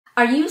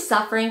Are you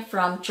suffering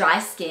from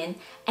dry skin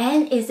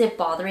and is it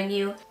bothering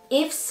you?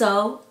 If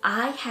so,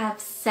 I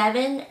have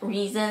 7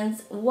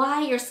 reasons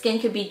why your skin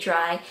could be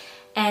dry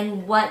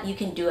and what you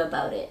can do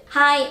about it.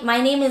 Hi,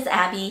 my name is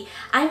Abby.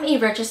 I'm a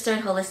registered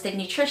holistic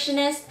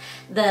nutritionist,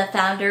 the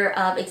founder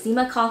of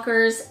Eczema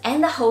Conquerors,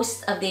 and the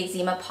host of the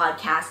Eczema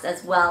podcast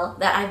as well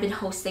that I've been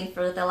hosting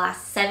for the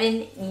last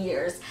 7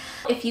 years.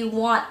 If you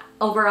want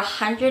over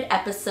 100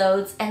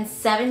 episodes and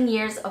 7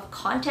 years of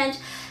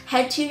content,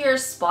 head to your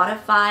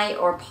Spotify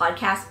or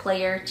podcast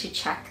player to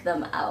check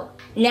them out.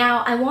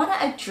 Now, I want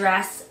to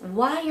address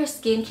why your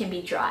skin can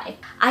be dry.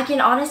 I can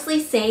honestly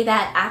say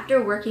that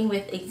after working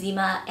with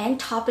eczema and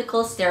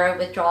topical steroid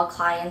withdrawal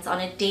clients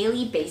on a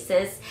daily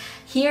basis,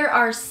 here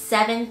are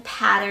 7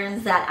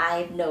 patterns that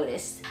I've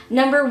noticed.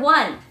 Number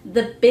 1,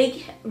 the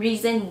big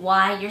reason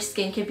why your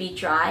skin could be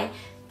dry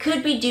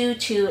could be due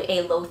to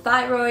a low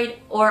thyroid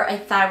or a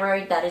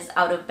thyroid that is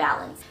out of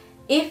balance.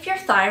 If your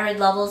thyroid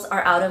levels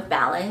are out of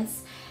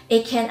balance,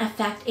 it can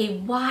affect a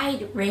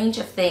wide range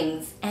of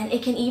things, and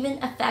it can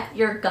even affect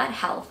your gut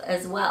health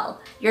as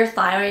well. Your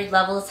thyroid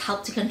levels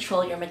help to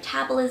control your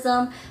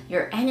metabolism,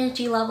 your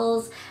energy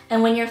levels,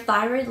 and when your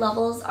thyroid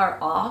levels are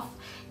off,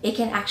 it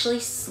can actually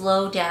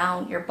slow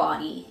down your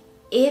body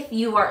if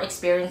you are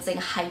experiencing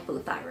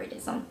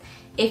hypothyroidism.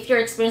 If you're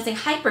experiencing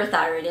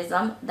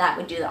hyperthyroidism, that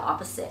would do the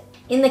opposite.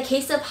 In the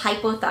case of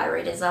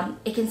hypothyroidism,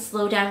 it can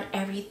slow down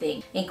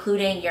everything,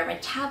 including your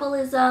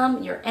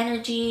metabolism, your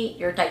energy,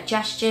 your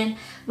digestion,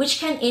 which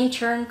can in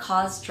turn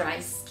cause dry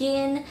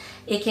skin.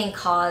 It can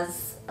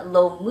cause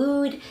low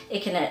mood,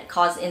 it can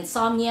cause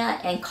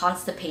insomnia and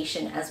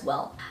constipation as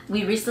well.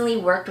 We recently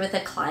worked with a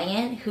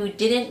client who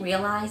didn't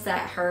realize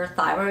that her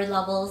thyroid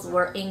levels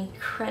were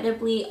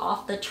incredibly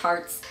off the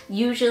charts.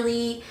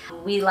 Usually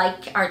we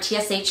like our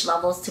TSH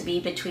levels to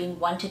be between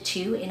 1 to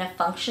 2 in a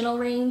functional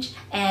range,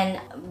 and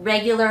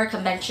regular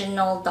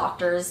conventional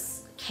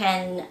doctors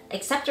can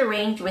accept a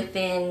range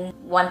within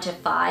 1 to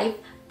 5,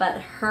 but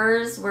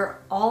hers were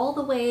all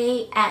the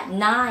way at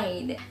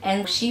 9,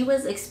 and she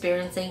was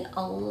experiencing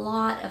a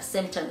lot of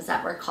symptoms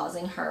that were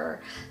causing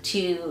her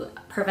to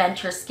prevent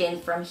her skin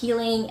from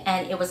healing,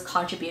 and it was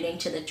contributing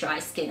to the dry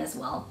skin as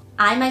well.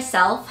 I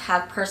myself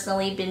have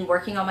personally been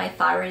working on my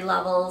thyroid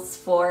levels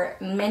for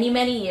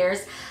many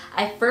years.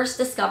 I first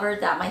discovered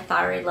that my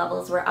thyroid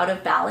levels were out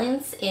of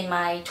balance in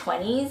my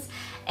 20s,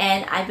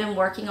 and I've been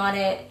working on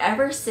it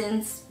ever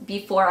since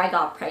before I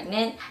got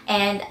pregnant.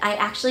 And I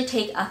actually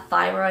take a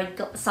thyroid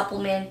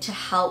supplement to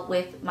help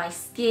with my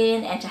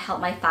skin and to help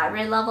my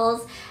thyroid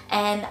levels.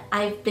 And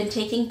I've been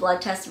taking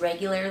blood tests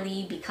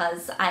regularly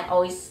because I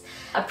always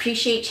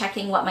appreciate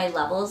checking what my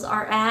levels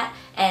are at.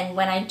 And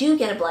when I do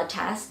get a blood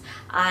test,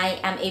 I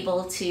am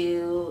able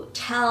to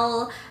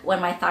tell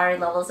when my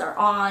thyroid levels are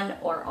on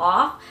or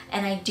off.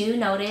 And I do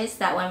notice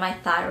that when my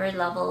thyroid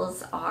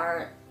levels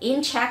are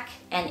in check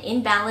and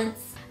in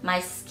balance, my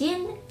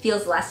skin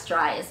feels less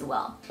dry as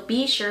well.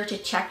 Be sure to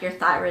check your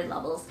thyroid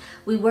levels.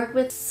 We work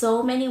with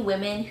so many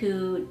women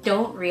who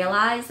don't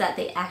realize that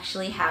they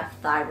actually have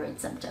thyroid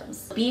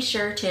symptoms. Be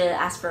sure to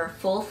ask for a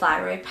full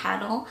thyroid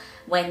panel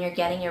when you're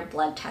getting your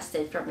blood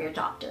tested from your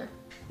doctor.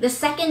 The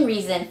second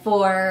reason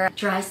for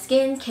dry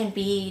skin can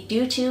be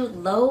due to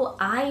low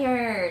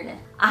iron.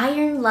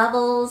 Iron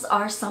levels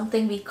are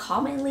something we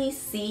commonly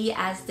see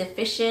as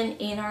deficient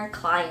in our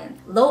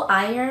clients. Low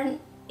iron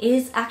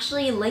is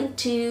actually linked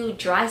to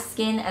dry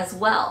skin as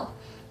well.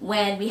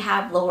 When we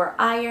have lower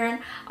iron,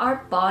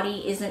 our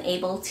body isn't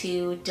able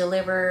to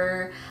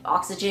deliver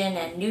oxygen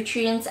and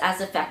nutrients as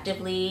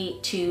effectively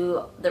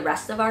to the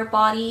rest of our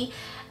body.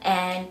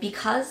 And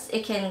because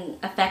it can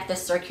affect the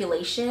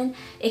circulation,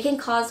 it can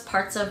cause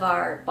parts of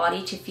our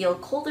body to feel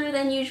colder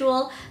than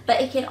usual,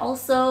 but it can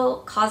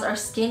also cause our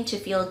skin to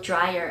feel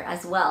drier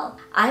as well.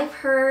 I've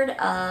heard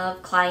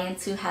of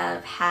clients who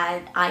have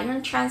had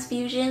iron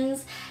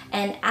transfusions,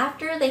 and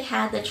after they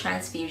had the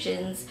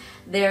transfusions,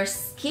 their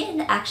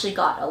skin actually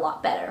got a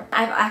lot better.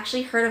 I've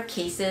actually heard of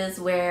cases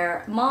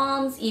where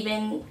moms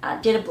even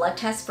did a blood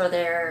test for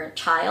their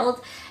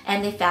child,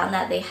 and they found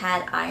that they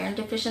had iron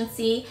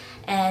deficiency,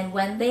 and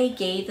when they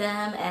gave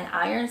them an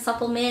iron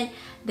supplement,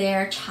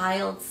 their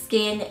child's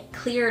skin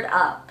cleared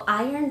up.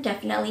 Iron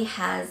definitely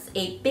has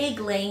a big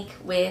link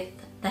with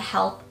the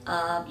health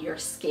of your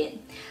skin.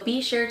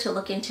 Be sure to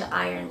look into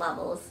iron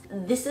levels.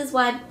 This is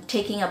why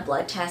taking a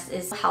blood test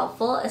is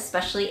helpful,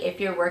 especially if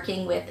you're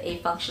working with a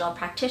functional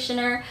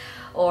practitioner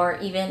or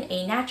even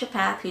a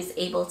naturopath who's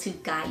able to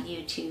guide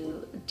you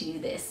to do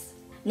this.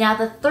 Now,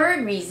 the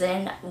third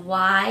reason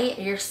why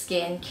your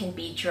skin can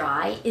be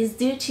dry is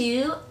due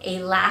to a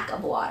lack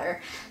of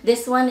water.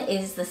 This one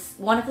is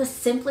one of the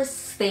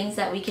simplest things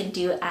that we can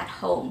do at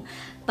home,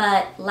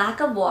 but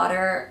lack of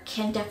water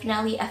can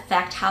definitely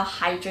affect how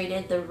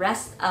hydrated the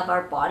rest of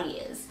our body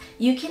is.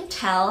 You can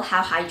tell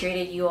how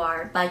hydrated you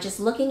are by just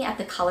looking at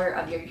the color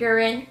of your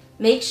urine.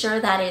 Make sure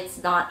that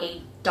it's not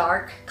a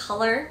dark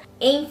color.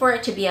 Aim for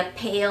it to be a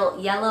pale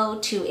yellow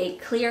to a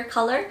clear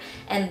color,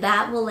 and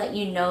that will let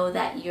you know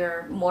that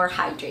you're more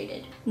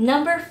hydrated.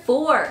 Number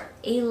 4,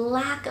 a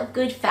lack of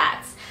good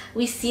fats.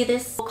 We see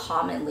this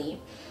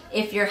commonly.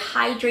 If you're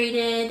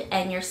hydrated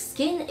and your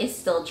skin is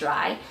still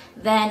dry,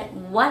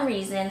 then one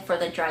reason for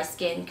the dry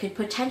skin could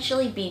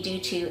potentially be due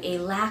to a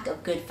lack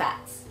of good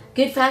fats.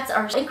 Good fats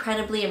are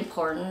incredibly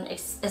important,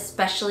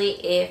 especially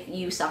if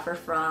you suffer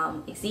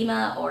from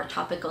eczema or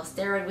topical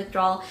steroid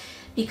withdrawal,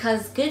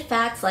 because good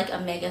fats like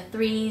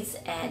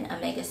omega-3s and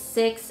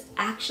omega-6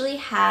 actually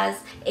has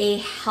a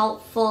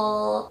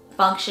helpful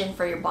function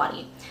for your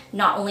body.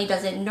 Not only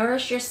does it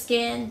nourish your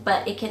skin,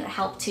 but it can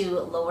help to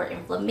lower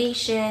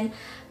inflammation,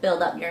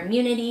 build up your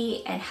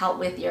immunity, and help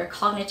with your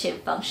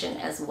cognitive function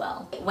as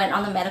well. Went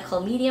on the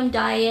medical medium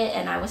diet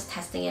and I was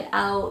testing it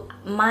out.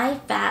 My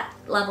fat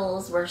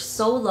levels were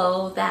so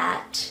low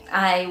that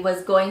I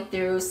was going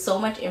through so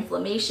much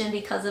inflammation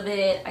because of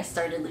it. I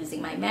started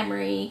losing my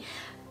memory.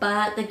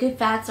 But the good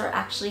fats are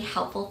actually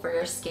helpful for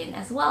your skin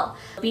as well.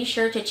 Be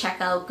sure to check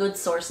out good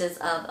sources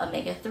of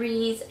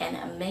omega-3s and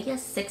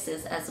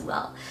omega-6s as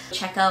well.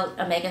 Check out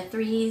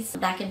omega-3s,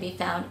 that can be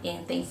found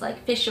in things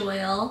like fish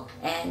oil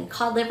and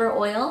cod liver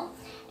oil.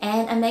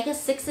 And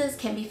omega-6s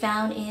can be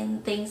found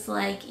in things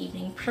like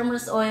evening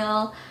primrose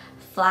oil,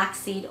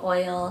 flaxseed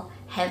oil,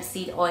 hemp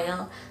seed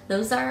oil.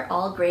 Those are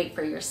all great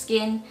for your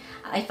skin.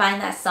 I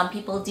find that some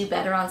people do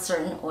better on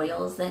certain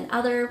oils than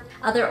other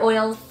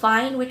oils.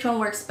 Find which one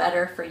works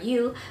better for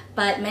you,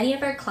 but many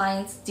of our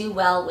clients do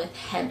well with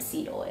hemp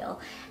seed oil.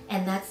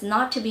 And that's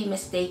not to be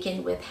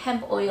mistaken with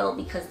hemp oil,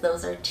 because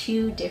those are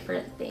two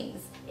different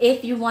things.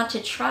 If you want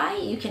to try,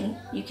 you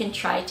can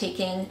try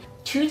taking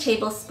 2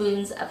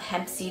 tablespoons of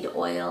hemp seed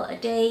oil a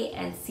day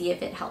and see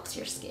if it helps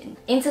your skin.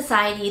 In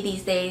society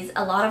these days,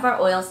 a lot of our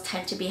oils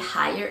tend to be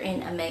higher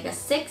in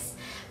omega-6,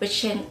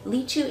 which can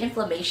lead to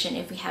inflammation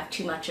if we have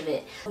too much of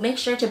it. Make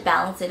sure to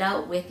balance it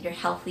out with your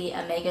healthy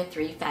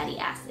omega-3 fatty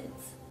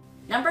acids.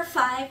 Number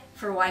 5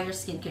 for why your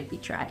skin could be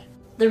dry.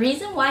 The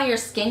reason why your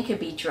skin could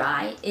be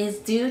dry is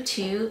due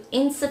to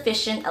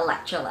insufficient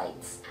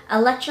electrolytes.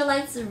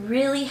 Electrolytes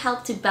really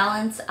help to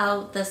balance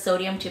out the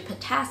sodium to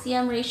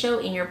potassium ratio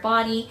in your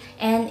body,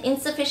 and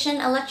insufficient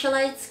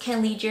electrolytes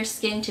can lead your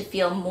skin to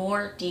feel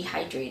more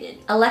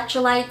dehydrated.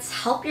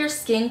 Electrolytes help your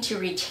skin to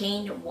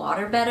retain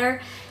water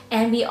better,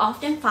 and we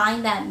often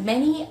find that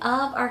many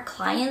of our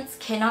clients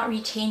cannot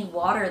retain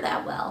water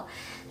that well.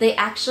 They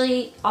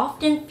actually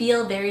often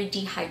feel very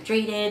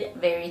dehydrated,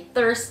 very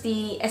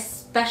thirsty,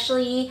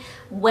 especially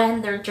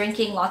when they're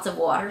drinking lots of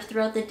water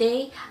throughout the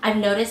day. I've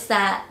noticed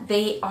that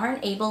they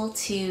aren't able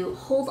to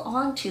hold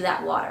on to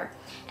that water.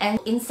 And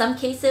in some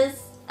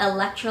cases,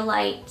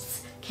 electrolytes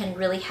can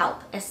really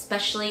help,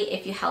 especially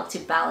if you help to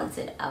balance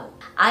it out.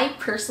 I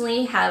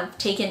personally have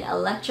taken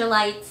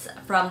electrolytes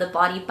from the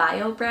Body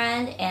Bio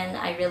brand and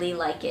I really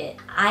like it.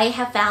 I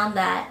have found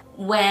that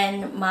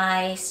when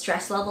my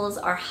stress levels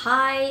are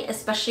high,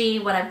 especially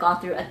when I've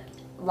gone through a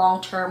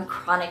long-term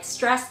chronic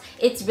stress,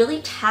 it's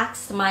really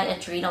taxed my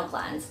adrenal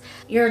glands.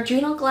 Your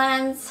adrenal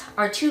glands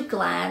are 2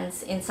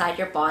 glands inside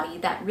your body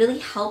that really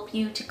help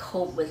you to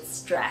cope with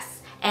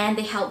stress, and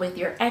they help with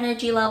your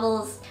energy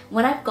levels.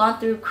 When I've gone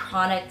through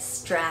chronic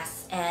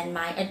stress and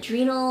my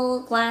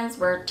adrenal glands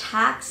were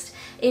taxed,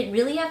 it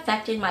really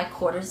affected my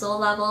cortisol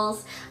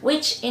levels,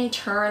 which in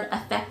turn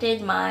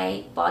affected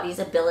my body's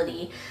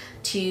ability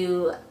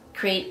to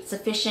create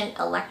sufficient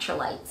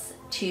electrolytes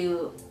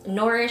to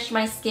nourish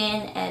my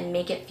skin and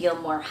make it feel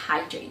more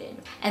hydrated.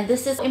 And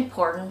this is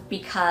important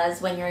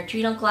because when your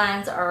adrenal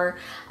glands are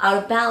out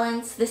of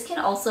balance, this can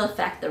also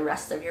affect the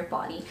rest of your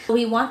body.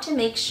 We want to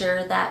make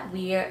sure that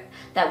we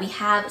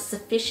have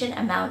sufficient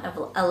amount of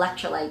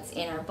electrolytes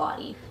in our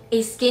body.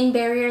 A skin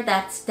barrier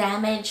that's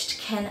damaged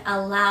can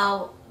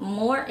allow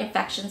more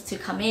infections to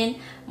come in,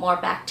 more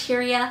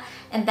bacteria,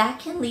 and that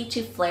can lead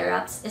to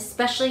flare-ups,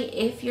 especially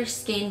if your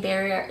skin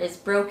barrier is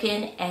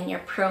broken and you're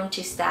prone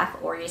to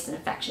Staph aureus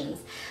infections,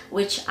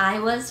 which I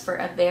was for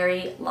a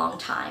very long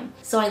time.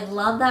 So I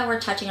love that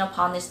we're touching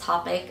upon this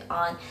topic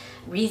on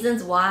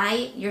reasons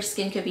why your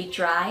skin could be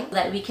dry,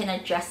 that we can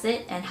address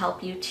it and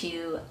help you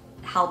to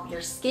help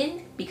your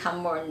skin become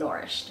more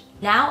nourished.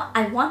 Now,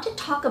 I want to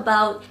talk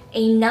about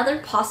another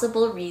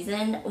possible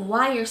reason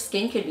why your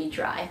skin could be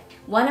dry.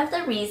 One of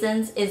the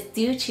reasons is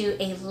due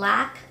to a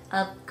lack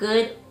of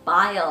good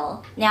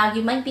bile. Now,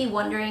 you might be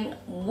wondering,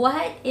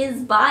 what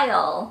is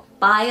bile?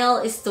 Bile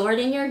is stored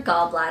in your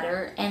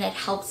gallbladder and it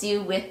helps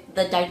you with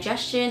the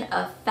digestion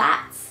of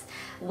fats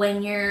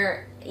when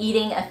you're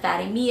eating a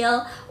fatty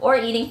meal or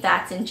eating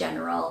fats in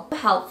general.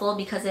 Helpful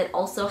because it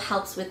also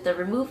helps with the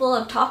removal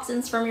of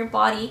toxins from your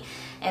body,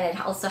 and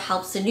it also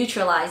helps to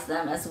neutralize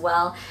them as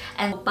well.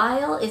 And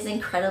bile is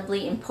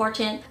incredibly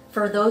important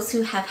for those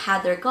who have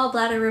had their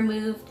gallbladder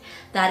removed.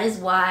 That is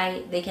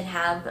why they can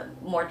have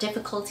more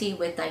difficulty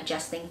with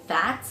digesting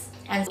fats.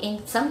 And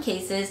in some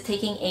cases,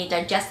 taking a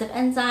digestive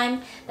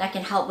enzyme that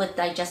can help with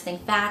digesting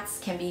fats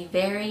can be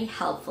very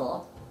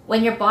helpful.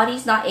 When your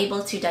body's not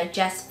able to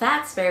digest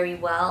fats very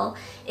well,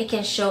 it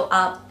can show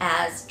up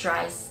as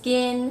dry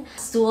skin,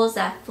 stools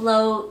that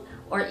float,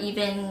 or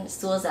even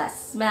stools that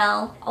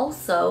smell.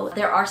 Also,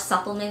 there are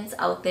supplements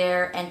out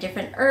there and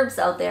different herbs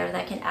out there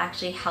that can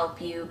actually help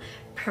you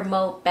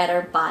promote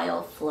better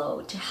bile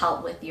flow to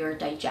help with your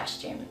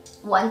digestion.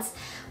 Once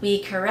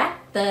we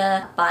correct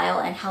the bile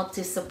and help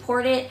to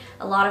support it,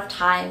 a lot of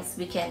times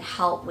we can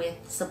help with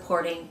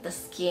supporting the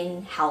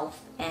skin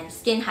health and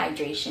skin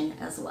hydration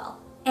as well.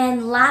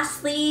 And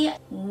lastly,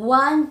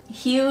 one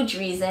huge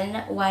reason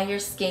why your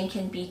skin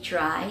can be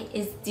dry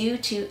is due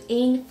to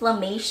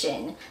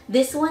inflammation.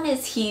 This one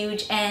is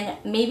huge and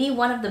maybe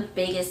one of the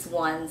biggest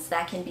ones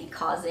that can be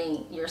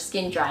causing your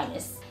skin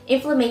dryness.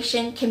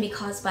 Inflammation can be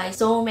caused by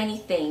so many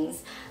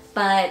things,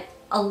 but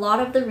a lot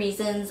of the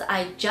reasons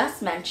I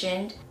just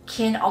mentioned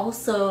can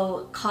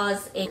also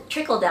cause a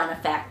trickle-down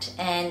effect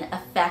and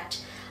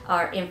affect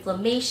our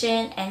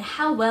inflammation and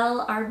how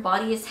well our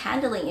body is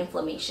handling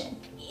inflammation.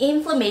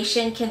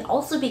 Inflammation can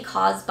also be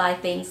caused by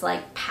things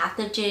like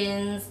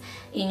pathogens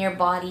in your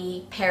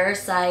body,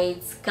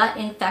 parasites, gut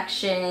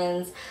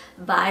infections,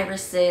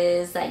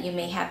 viruses that you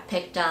may have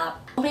picked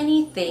up. So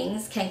many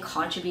things can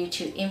contribute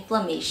to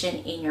inflammation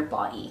in your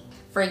body.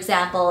 For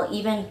example,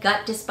 even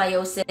gut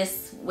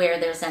dysbiosis, where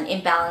there's an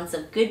imbalance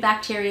of good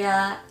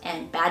bacteria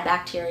and bad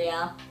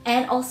bacteria,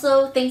 and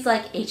also things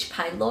like H.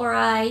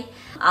 pylori,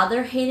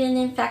 other hidden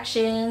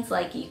infections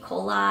like E.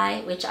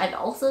 coli, which I've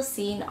also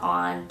seen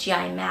on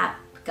GI map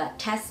gut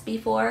tests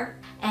before,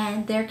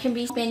 and there can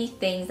be many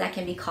things that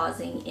can be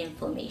causing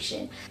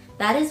inflammation.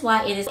 That is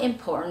why it is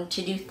important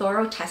to do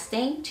thorough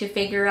testing to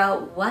figure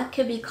out what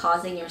could be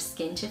causing your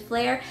skin to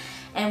flare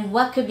and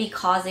what could be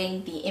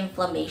causing the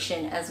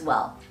inflammation as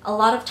well. A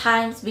lot of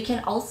times we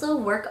can also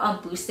work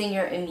on boosting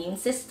your immune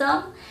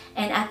system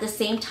and at the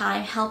same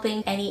time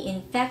helping any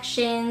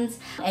infections,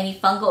 any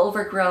fungal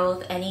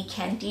overgrowth, any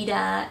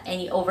candida,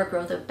 any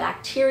overgrowth of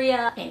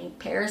bacteria, any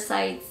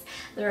parasites.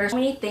 There are so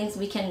many things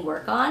we can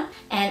work on,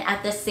 and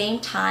at the same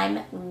time,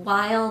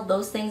 while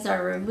those things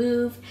are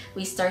removed,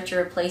 we start to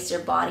replace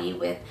your body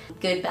with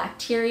good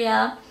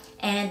bacteria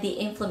and the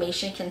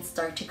inflammation can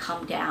start to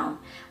come down.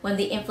 When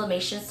the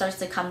inflammation starts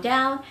to come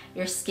down,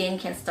 your skin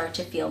can start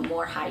to feel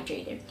more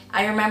hydrated.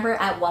 I remember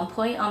at one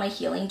point on my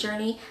healing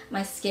journey,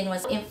 my skin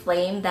was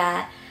inflamed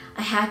that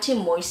I had to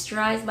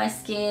moisturize my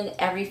skin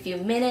every few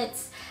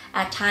minutes,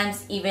 at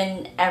times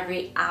even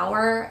every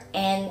hour.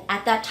 And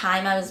at that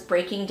time I was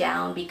breaking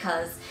down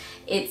because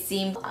it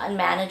seemed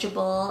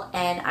unmanageable,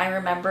 and I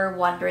remember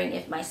wondering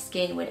if my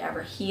skin would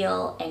ever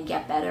heal and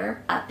get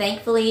better.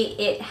 Thankfully,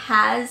 it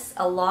has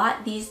a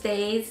lot these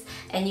days,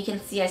 and you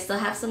can see I still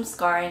have some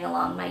scarring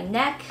along my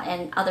neck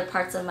and other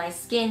parts of my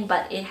skin,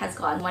 but it has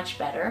gotten much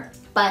better.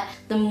 But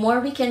the more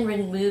we can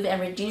remove and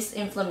reduce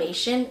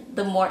inflammation,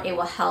 the more it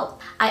will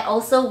help. I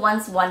also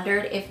once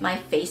wondered if my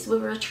face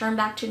would return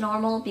back to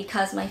normal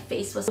because my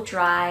face was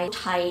dry,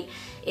 tight.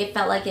 It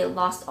felt like it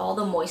lost all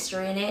the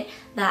moisture in it,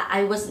 that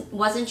I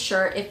wasn't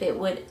sure if it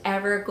would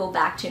ever go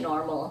back to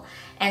normal.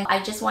 And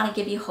I just want to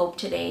give you hope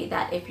today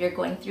that if you're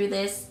going through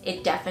this,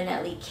 it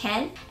definitely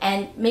can.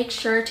 And make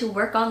sure to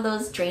work on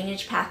those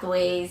drainage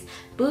pathways,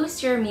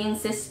 boost your immune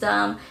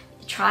system,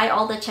 try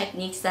all the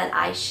techniques that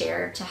I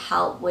share to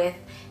help with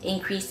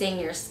increasing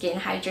your skin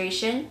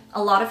hydration.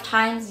 A lot of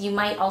times you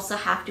might also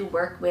have to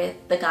work with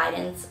the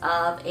guidance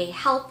of a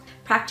health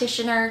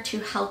practitioner to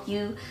help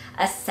you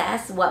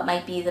assess what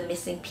might be the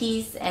missing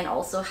piece and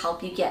also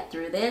help you get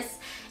through this.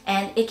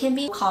 And it can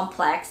be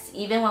complex.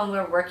 Even when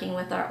we're working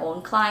with our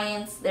own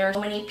clients, there are so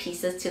many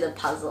pieces to the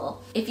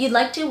puzzle. If you'd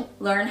like to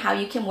learn how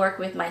you can work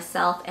with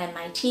myself and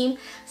my team,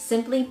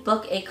 simply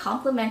book a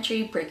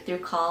complimentary breakthrough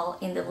call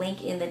in the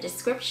link in the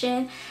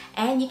description,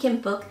 and you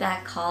can book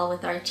that call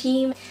with our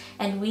team,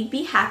 and we'd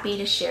be happy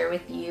to share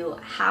with you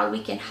how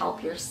we can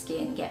help your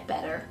skin get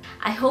better.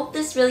 I hope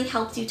this really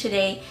helped you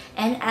today,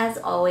 and as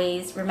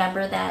always,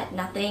 remember that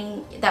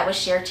nothing that was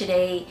shared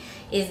today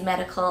is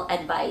medical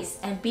advice,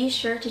 and be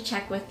sure to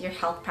check with your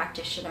health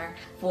practitioner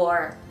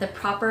for the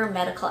proper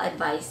medical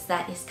advice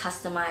that is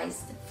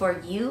customized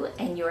for you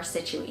and your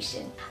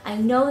situation. I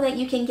know that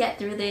you can get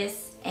through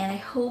this, and I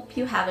hope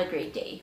you have a great day.